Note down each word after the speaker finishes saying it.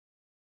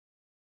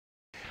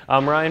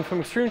I'm Ryan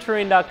from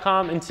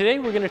ExtremeTerrain.com, and today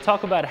we're going to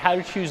talk about how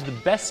to choose the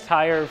best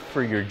tire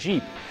for your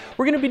Jeep.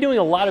 We're going to be doing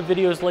a lot of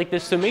videos like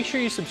this, so make sure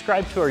you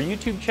subscribe to our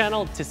YouTube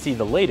channel to see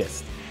the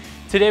latest.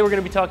 Today we're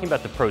going to be talking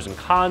about the pros and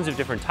cons of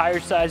different tire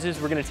sizes.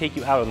 We're going to take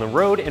you out on the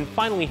road and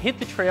finally hit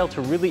the trail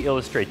to really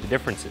illustrate the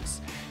differences.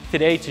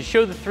 Today, to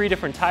show the 3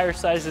 different tire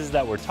sizes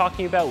that we're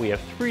talking about, we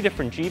have 3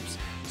 different Jeeps.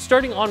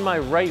 Starting on my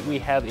right, we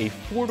have a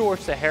 4-door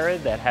Sahara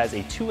that has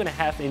a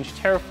 2.5-inch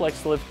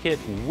TerraFlex lift kit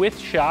with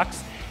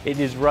shocks. It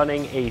is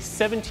running a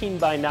 17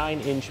 by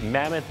 9-inch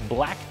Mammoth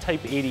Black Type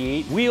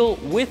 88 wheel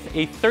with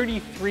a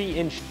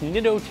 33-inch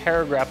Nitto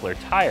Terragrappler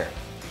tire.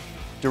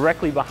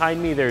 Directly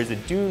behind me, there is a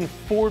Dune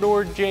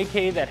 4-door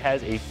JK that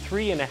has a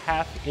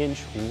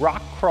 3.5-inch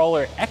Rock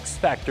Crawler X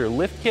Factor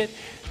lift kit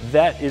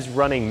that is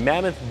running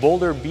Mammoth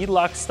Boulder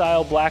beadlock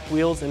style black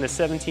wheels in a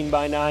 17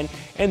 by 9,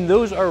 and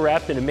those are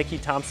wrapped in a Mickey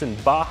Thompson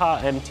Baja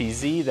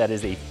MTZ that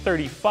is a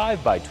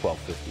 35 by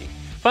 1250.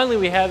 Finally,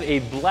 we have a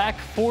black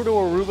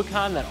 4-door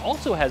Rubicon that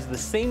also has the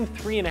same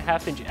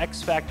 3.5-inch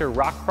X Factor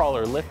Rock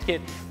Crawler lift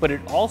kit, but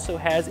it also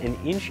has an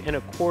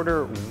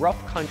 1.25-inch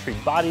rough country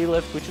body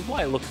lift, which is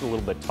why it looks a little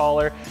bit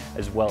taller,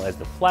 as well as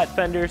the flat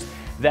fenders.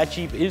 That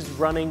Jeep is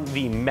running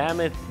the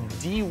Mammoth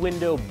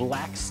D-Window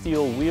black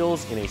steel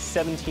wheels in a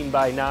 17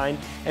 by 9,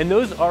 and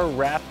those are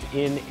wrapped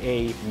in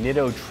a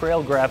Nitto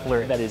Trail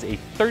Grappler that is a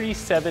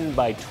 37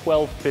 by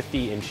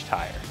 1250-inch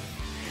tire.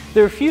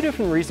 There are a few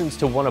different reasons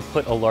to want to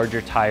put a larger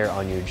tire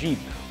on your Jeep.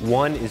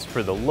 One is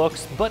for the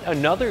looks, but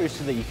another is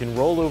so that you can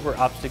roll over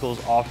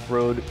obstacles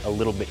off-road a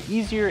little bit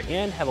easier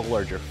and have a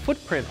larger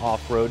footprint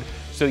off-road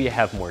so you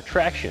have more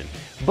traction.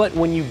 But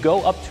when you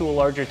go up to a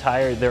larger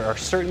tire, there are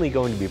certainly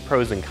going to be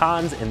pros and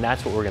cons, and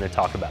that's what we're going to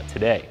talk about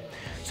today.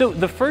 So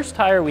the first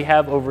tire we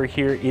have over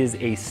here is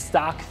a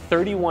stock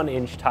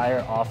 31-inch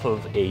tire off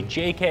of a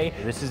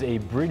JK. This is a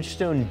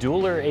Bridgestone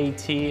Dueler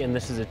AT, and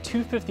this is a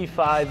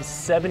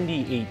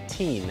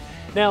 255/70/18.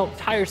 Now,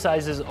 tire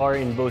sizes are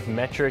in both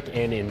metric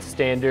and in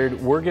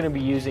standard. We're going to be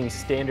using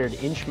standard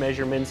inch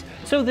measurements,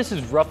 so this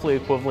is roughly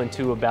equivalent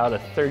to about a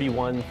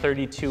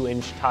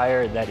 32-inch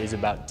tire that is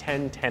about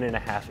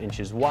 10.5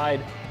 inches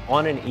wide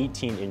on an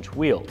 18-inch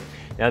wheel.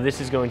 Now,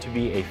 this is going to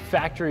be a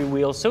factory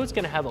wheel, so it's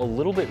going to have a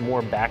little bit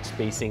more back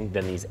spacing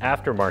than these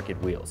aftermarket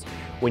wheels.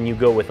 When you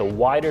go with a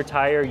wider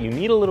tire, you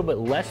need a little bit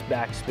less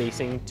back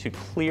spacing to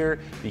clear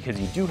because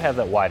you do have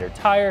that wider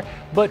tire,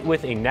 but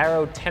with a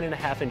narrow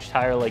 10.5-inch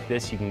tire like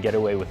this, you can get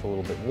away with a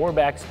little bit more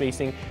back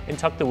spacing and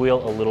tuck the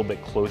wheel a little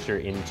bit closer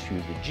into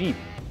the Jeep.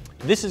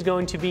 This is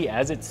going to be,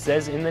 as it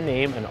says in the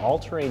name, an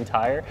all-terrain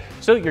tire,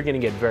 so you're going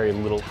to get very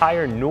little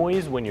tire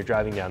noise when you're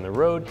driving down the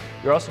road.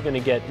 You're also going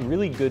to get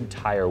really good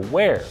tire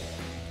wear.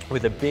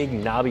 With a big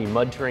knobby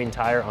mud terrain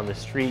tire on the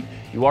street,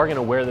 you are going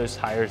to wear those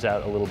tires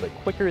out a little bit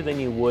quicker than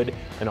you would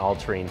an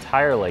all-terrain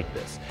tire like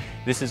this.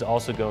 This is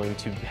also going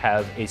to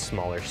have a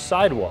smaller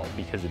sidewall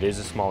because it is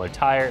a smaller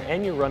tire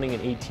and you're running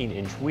an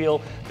 18-inch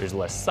wheel. There's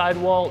less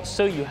sidewall,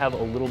 so you have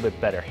a little bit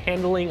better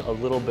handling, a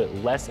little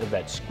bit less of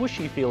that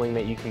squishy feeling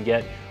that you can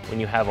get when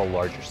you have a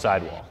larger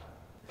sidewall.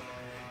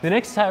 The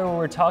next tire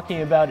we're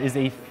talking about is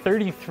a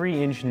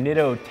 33-inch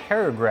Nitto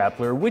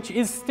Terragrappler, which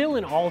is still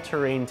an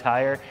all-terrain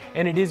tire,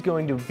 and it is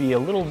going to be a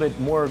little bit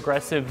more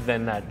aggressive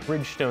than that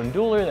Bridgestone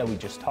Dueler that we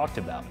just talked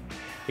about.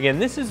 Again,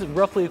 this is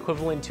roughly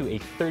equivalent to a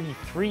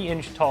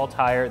 33-inch tall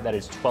tire that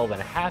is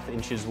 12.5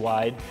 inches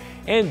wide,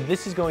 and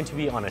this is going to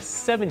be on a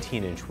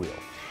 17-inch wheel.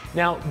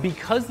 Now,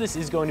 because this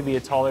is going to be a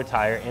taller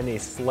tire and a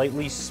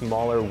slightly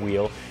smaller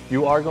wheel,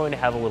 you are going to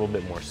have a little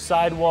bit more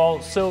sidewall,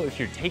 so if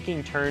you're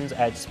taking turns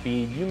at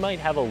speed, you might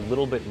have a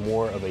little bit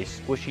more of a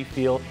squishy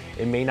feel.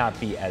 It may not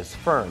be as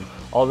firm.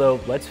 Although,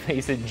 let's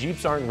face it,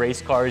 Jeeps aren't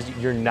race cars.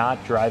 You're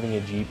not driving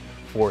a Jeep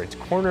for its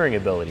cornering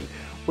ability.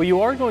 What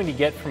you are going to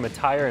get from a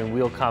tire and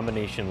wheel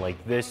combination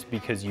like this,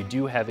 because you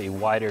do have a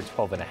wider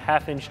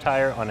 12.5-inch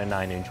tire on a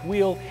 9-inch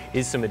wheel,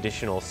 is some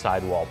additional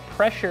sidewall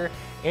pressure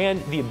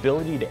and the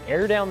ability to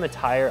air down the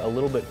tire a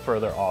little bit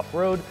further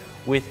off-road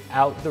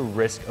without the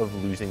risk of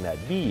losing that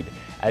bead.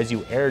 As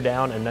you air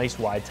down a nice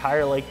wide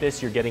tire like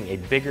this, you're getting a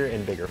bigger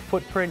and bigger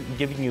footprint,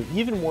 giving you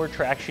even more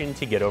traction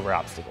to get over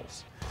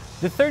obstacles.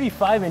 The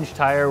 35-inch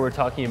tire we're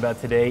talking about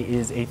today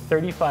is a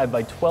 35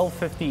 by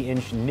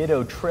 1250-inch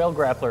Nitto Trail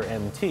Grappler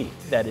MT.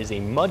 That is a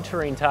mud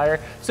terrain tire,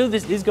 so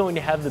this is going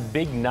to have the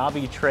big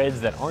knobby treads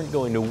that aren't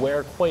going to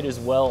wear quite as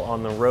well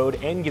on the road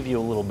and give you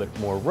a little bit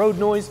more road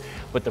noise,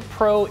 but the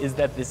pro is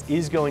that this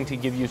is going to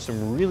give you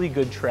some really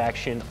good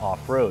traction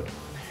off-road.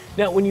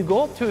 Now, when you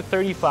go up to a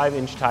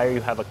 35-inch tire,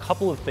 you have a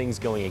couple of things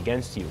going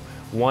against you.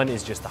 One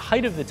is just the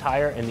height of the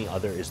tire, and the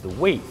other is the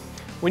weight.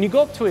 When you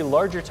go up to a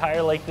larger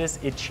tire like this,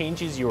 it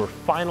changes your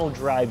final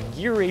drive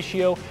gear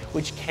ratio,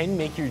 which can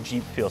make your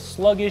Jeep feel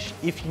sluggish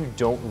if you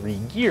don't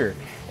re-gear,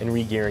 and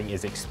re-gearing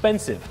is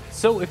expensive.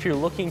 So if you're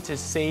looking to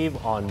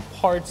save on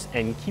parts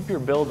and keep your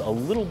build a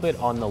little bit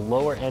on the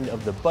lower end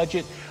of the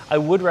budget, I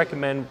would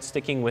recommend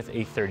sticking with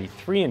a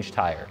 33-inch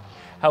tire.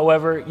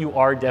 However, you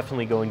are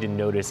definitely going to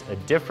notice a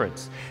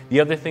difference. The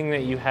other thing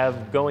that you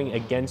have going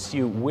against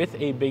you with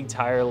a big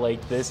tire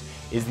like this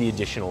is the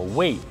additional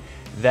weight.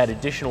 that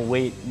additional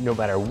weight, no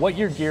matter what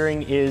your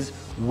gearing is,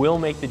 will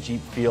make the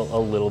Jeep feel a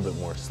little bit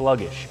more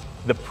sluggish.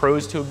 The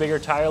pros to a bigger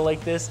tire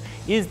like this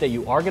is that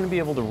you are going to be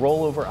able to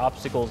roll over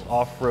obstacles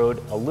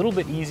off-road a little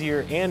bit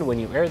easier, and when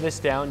you air this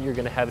down, you're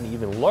going to have an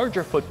even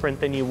larger footprint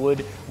than you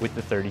would with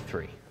the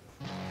 33.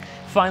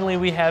 Finally,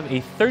 we have a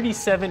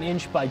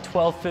 37-inch by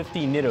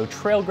 1250 Nitto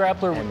Trail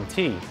Grappler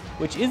MT,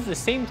 which is the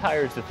same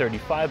tire as the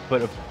 35,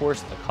 but of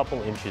course a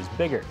couple inches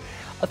bigger.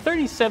 A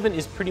 37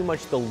 is pretty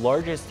much the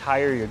largest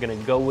tire you're going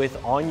to go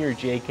with on your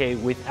JK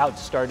without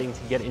starting to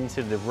get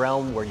into the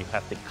realm where you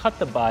have to cut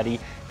the body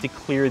to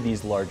clear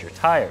these larger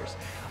tires.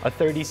 A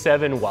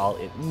 37, while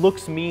it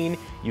looks mean,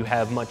 you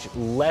have much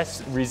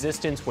less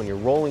resistance when you're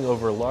rolling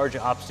over large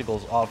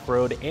obstacles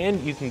off-road,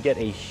 and you can get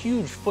a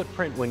huge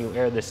footprint when you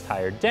air this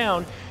tire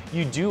down.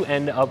 You do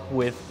end up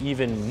with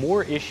even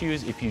more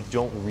issues if you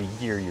don't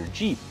re-gear your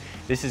Jeep.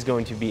 This is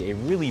going to be a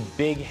really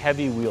big,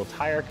 heavy wheel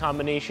tire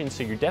combination,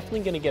 so you're definitely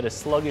going to get a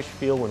sluggish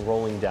feel when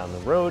rolling down the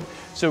road,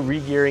 so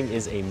re-gearing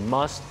is a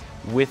must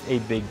with a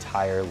big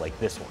tire like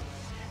this one.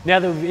 Now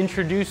that we've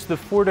introduced the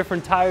 4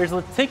 different tires,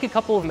 let's take a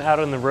couple of them out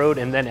on the road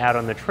and then out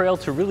on the trail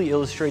to really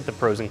illustrate the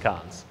pros and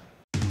cons.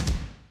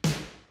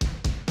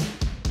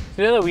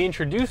 So now that we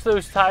introduced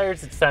those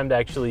tires, it's time to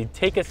actually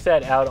take a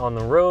set out on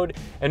the road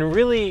and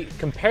really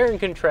compare and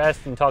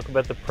contrast and talk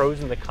about the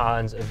pros and the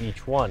cons of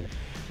each one.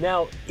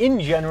 Now,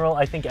 in general,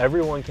 I think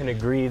everyone can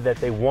agree that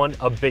they want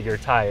a bigger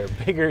tire.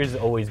 Bigger is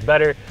always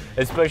better,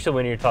 especially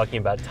when you're talking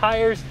about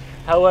tires.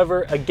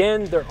 However,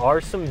 again, there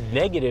are some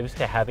negatives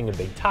to having a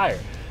big tire.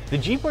 The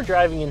Jeep we're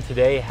driving in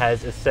today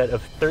has a set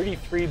of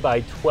 33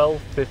 by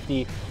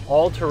 1250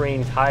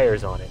 all-terrain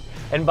tires on it.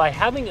 And by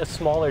having a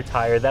smaller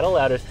tire, that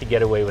allowed us to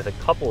get away with a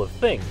couple of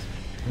things.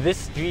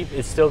 This Jeep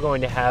is still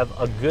going to have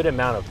a good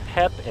amount of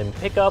pep and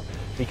pickup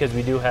because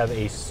we do have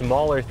a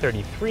smaller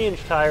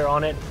 33-inch tire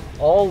on it,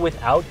 all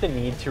without the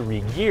need to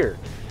re-gear.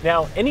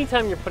 Now,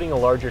 anytime you're putting a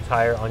larger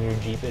tire on your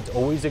Jeep, it's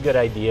always a good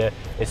idea,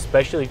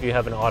 especially if you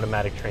have an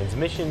automatic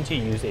transmission, to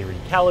use a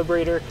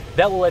recalibrator.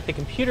 That will let the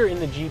computer in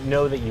the Jeep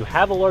know that you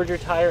have a larger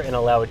tire and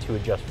allow it to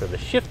adjust for the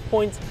shift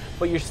points,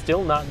 but you're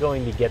still not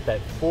going to get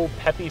that full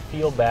peppy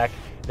feel back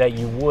that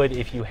you would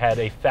if you had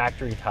a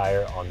factory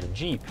tire on the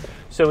Jeep.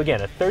 So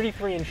again, a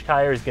 33-inch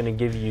tire is going to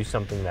give you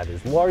something that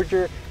is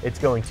larger. It's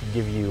going to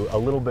give you a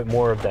little bit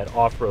more of that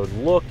off-road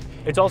look.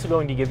 It's also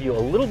going to give you a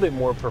little bit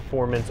more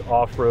performance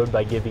off-road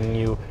by giving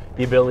you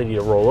the ability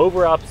to roll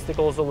over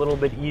obstacles a little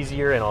bit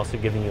easier and also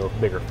giving you a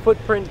bigger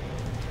footprint.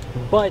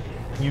 But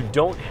you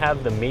don't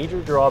have the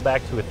major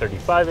drawback to a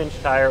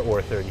 35-inch tire or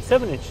a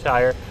 37-inch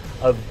tire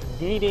of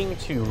needing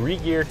to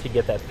re-gear to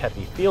get that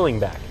peppy feeling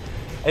back.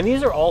 And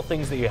these are all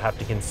things that you have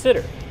to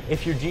consider.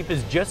 If your Jeep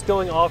is just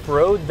going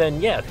off-road,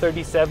 then yeah,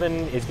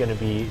 37 is going to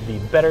be the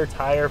better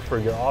tire for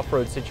your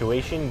off-road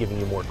situation, giving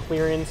you more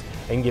clearance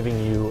and giving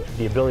you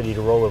the ability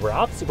to roll over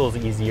obstacles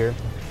easier.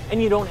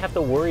 And you don't have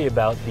to worry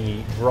about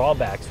the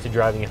drawbacks to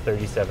driving a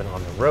 37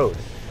 on the road.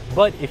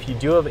 But if you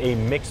do have a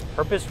mixed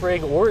purpose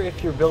rig, or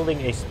if you're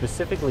building a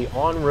specifically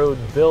on-road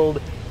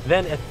build,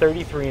 then a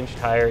 33-inch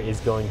tire is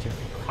going to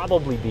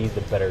probably be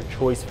the better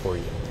choice for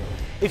you.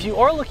 If you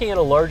are looking at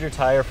a larger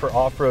tire for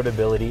off-road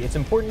ability, it's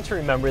important to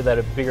remember that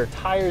a bigger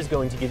tire is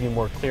going to give you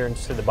more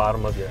clearance to the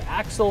bottom of your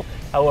axle.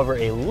 However,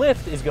 a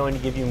lift is going to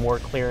give you more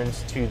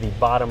clearance to the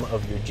bottom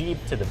of your Jeep,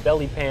 to the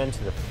belly pan,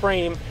 to the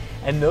frame,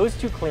 and those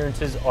two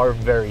clearances are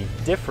very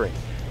different.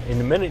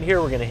 In a minute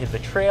here, we're going to hit the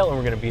trail and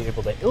we're going to be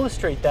able to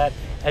illustrate that,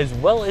 as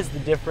well as the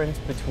difference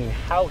between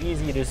how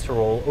easy it is to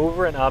roll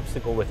over an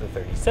obstacle with a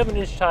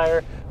 37-inch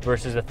tire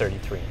versus a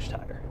 33-inch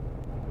tire.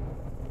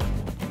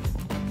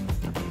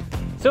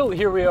 So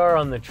here we are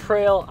on the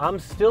trail. I'm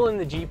still in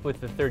the Jeep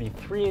with the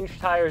 33-inch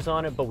tires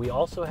on it, but we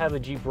also have a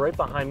Jeep right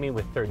behind me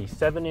with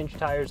 37-inch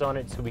tires on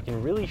it, so we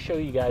can really show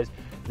you guys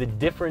the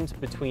difference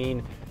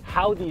between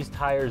how these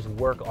tires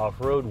work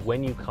off-road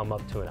when you come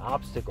up to an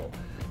obstacle.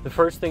 The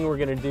first thing we're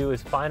going to do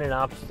is find an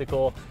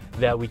obstacle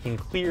that we can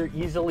clear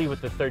easily with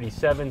the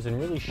 37s and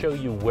really show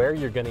you where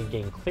you're going to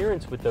gain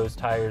clearance with those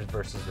tires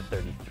versus the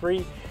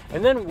 33.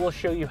 And then we'll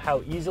show you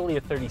how easily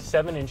a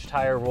 37-inch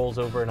tire rolls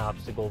over an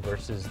obstacle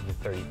versus the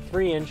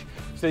 33-inch,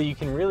 so you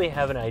can really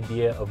have an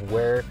idea of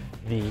where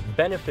the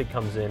benefit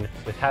comes in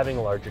with having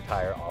a larger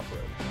tire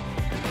off-road.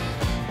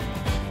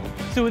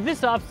 So with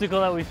this obstacle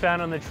that we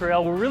found on the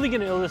trail, we're really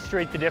going to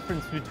illustrate the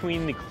difference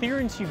between the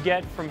clearance you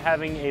get from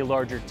having a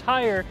larger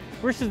tire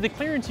versus the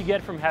clearance you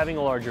get from having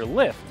a larger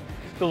lift.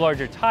 The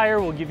larger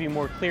tire will give you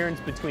more clearance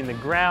between the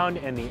ground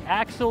and the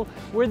axle,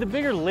 where the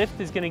bigger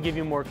lift is going to give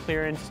you more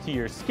clearance to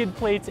your skid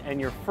plates and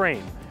your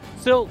frame.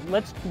 So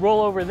let's roll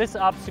over this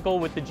obstacle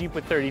with the Jeep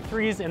with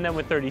 33s and then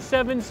with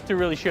 37s to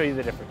really show you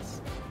the difference.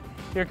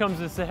 Here comes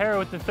the Sahara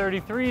with the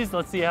 33s.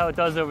 Let's see how it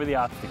does over the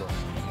obstacle.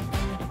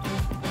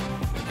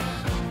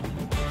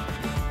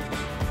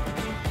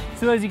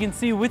 So as you can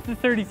see, with the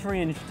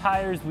 33-inch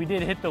tires, we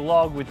did hit the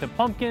log with the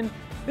pumpkin.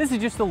 This is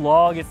just a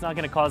log, it's not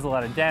going to cause a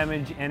lot of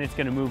damage and it's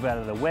going to move out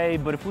of the way,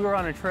 but if we were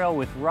on a trail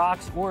with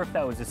rocks, or if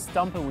that was a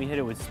stump and we hit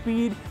it with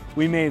speed,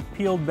 we may have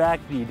peeled back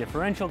the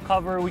differential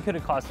cover, we could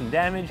have caused some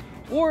damage,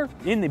 Or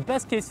in the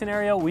best case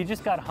scenario, we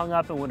just got hung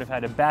up and would have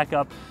had to back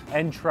up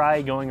and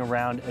try going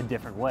around a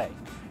different way.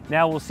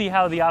 Now we'll see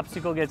how the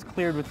obstacle gets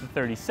cleared with the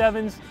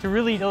 37s to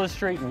really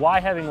illustrate why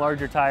having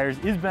larger tires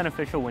is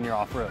beneficial when you're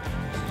off-road.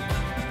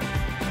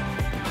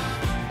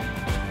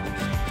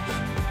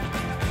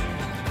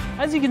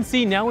 As you can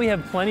see, now we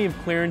have plenty of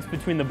clearance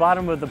between the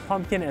bottom of the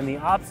pumpkin and the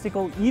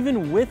obstacle,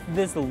 even with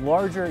this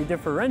larger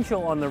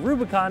differential on the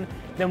Rubicon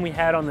than we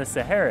had on the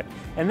Sahara.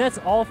 And that's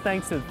all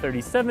thanks to the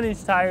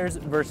 37-inch tires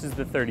versus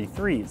the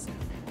 33s.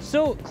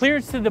 So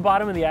clearance to the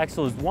bottom of the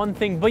axle is one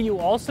thing, but you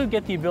also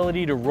get the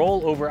ability to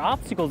roll over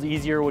obstacles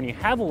easier when you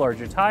have a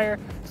larger tire.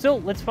 So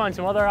let's find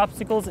some other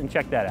obstacles and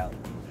check that out.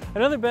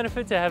 Another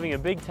benefit to having a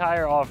big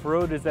tire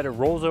off-road is that it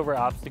rolls over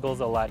obstacles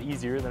a lot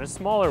easier than a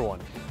smaller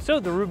one. So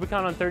the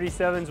Rubicon on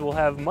 37s will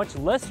have much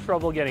less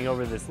trouble getting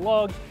over this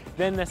log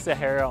than the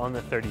Sahara on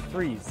the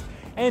 33s.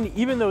 And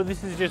even though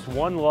this is just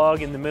one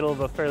log in the middle of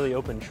a fairly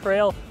open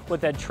trail,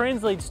 what that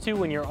translates to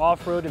when you're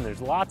off-road and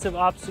there's lots of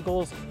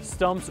obstacles,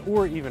 stumps,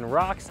 or even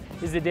rocks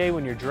is a day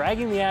when you're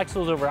dragging the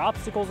axles over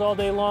obstacles all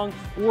day long,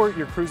 or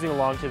you're cruising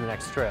along to the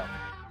next trail.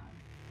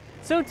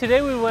 So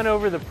today we went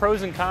over the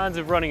pros and cons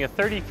of running a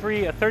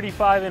 33, a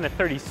 35, and a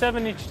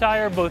 37-inch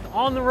tire both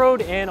on the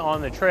road and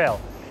on the trail.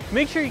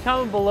 Make sure you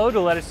comment below to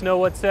let us know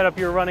what setup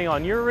you're running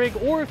on your rig,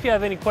 or if you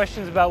have any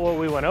questions about what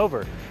we went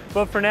over.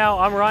 But for now,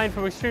 I'm Ryan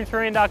from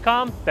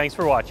ExtremeTerrain.com. Thanks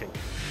for watching.